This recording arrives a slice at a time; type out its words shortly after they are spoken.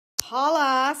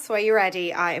Hola, so are you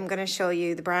ready? I am going to show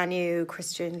you the brand new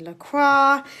Cristian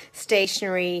Lacroix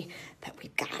stationery that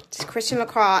we've got. Cristian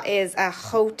Lacroix is a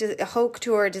haute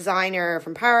couture designer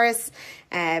from Paris,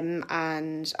 and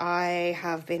I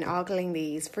have been ogling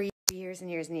these for years and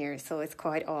years and years, so it's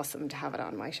quite awesome to have it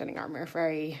on my shining armour.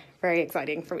 Very, very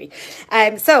exciting for me.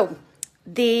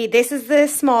 This is the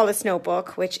smallest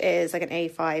notebook, which is like an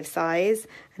A5 size,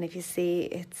 and if you see,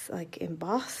 it's like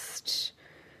embossed,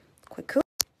 quite cool.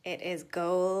 It is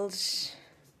gold, so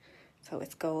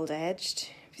it's gold edged,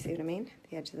 if you see what I mean,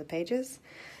 the edge of the pages.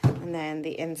 And then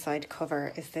the inside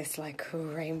cover is this like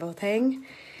rainbow thing.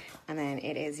 And then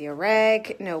it is your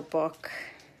reg notebook.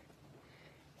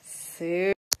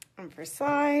 So, and for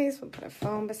size, we'll put a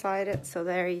phone beside it. So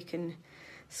there you can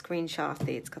screenshot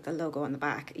it's got the logo on the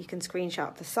back. You can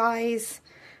screenshot the size.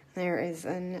 There is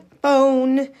a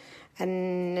phone,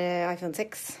 an iPhone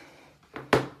 6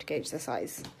 to gauge the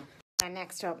size. And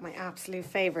next up, my absolute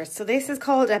favorite. So this is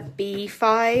called a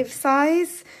B5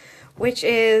 size, which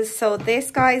is, so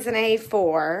this guy's an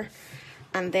A4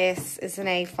 and this is an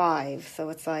A5. So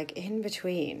it's like in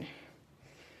between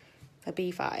a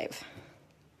B5.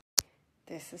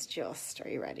 This is just, are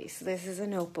you ready? So this is a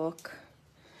notebook.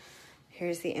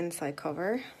 Here's the inside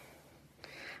cover.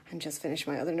 I just finished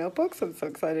my other notebook, so I'm so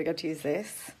excited to get to use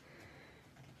this.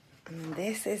 And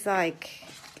this is like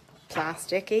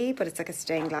plasticky, but it's like a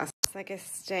stained glass. It's like a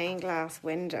stained glass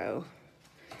window.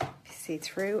 You see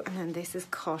through, and then this is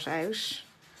cut out.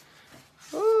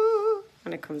 Ooh,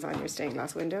 and it comes on your stained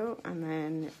glass window, and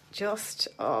then just,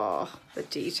 oh, the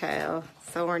detail,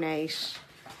 so ornate.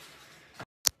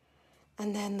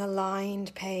 And then the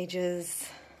lined pages,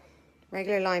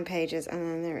 regular lined pages, and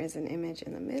then there is an image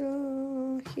in the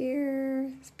middle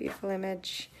here, this beautiful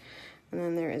image, and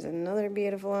then there is another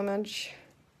beautiful image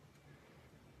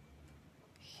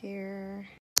here.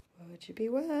 Would you be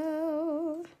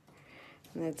well?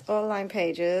 And it's all lined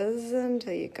pages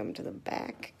until you come to the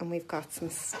back, and we've got some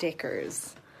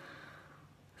stickers.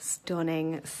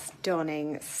 Stunning,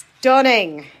 stunning,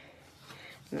 stunning.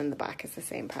 And then the back is the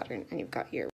same pattern, and you've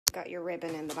got your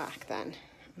ribbon in the back then.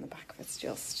 And the back of it's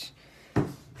just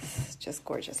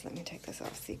gorgeous. Let me take this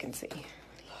off so you can see.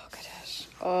 Look at it.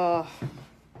 Oh,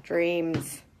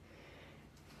 dreams.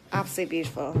 Absolutely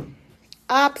beautiful.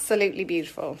 Absolutely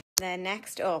beautiful. Then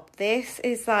next up, this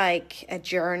is like a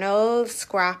journal,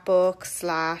 scrapbook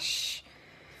slash,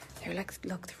 they're like,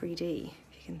 look 3D,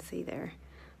 if you can see there.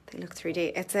 They look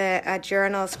 3D. It's a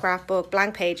journal, scrapbook,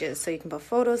 blank pages, so you can put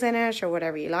photos in it or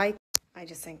whatever you like. I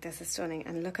just think this is stunning.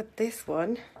 And look at this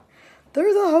one.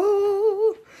 There's a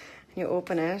hole. And you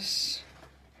open it.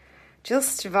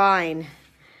 Just divine.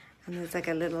 And there's like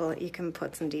a little, you can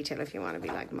put some detail if you want to be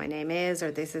like, my name is, or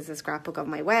this is a scrapbook of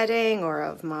my wedding, or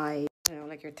of my, you know,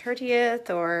 like your 30th,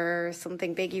 or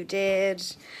something big you did.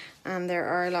 And there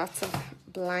are lots of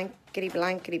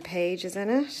blankety pages in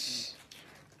it.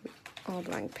 All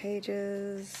blank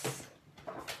pages.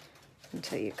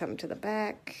 Until you come to the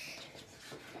back.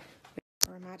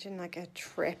 Or imagine like a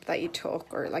trip that you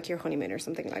took, or like your honeymoon or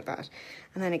something like that.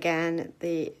 And then again,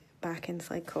 the back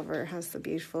inside cover has the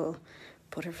beautiful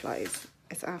butterflies.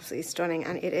 It's absolutely stunning,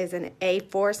 and it is an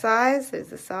A4 size. There's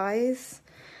the size.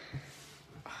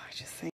 Oh, I just think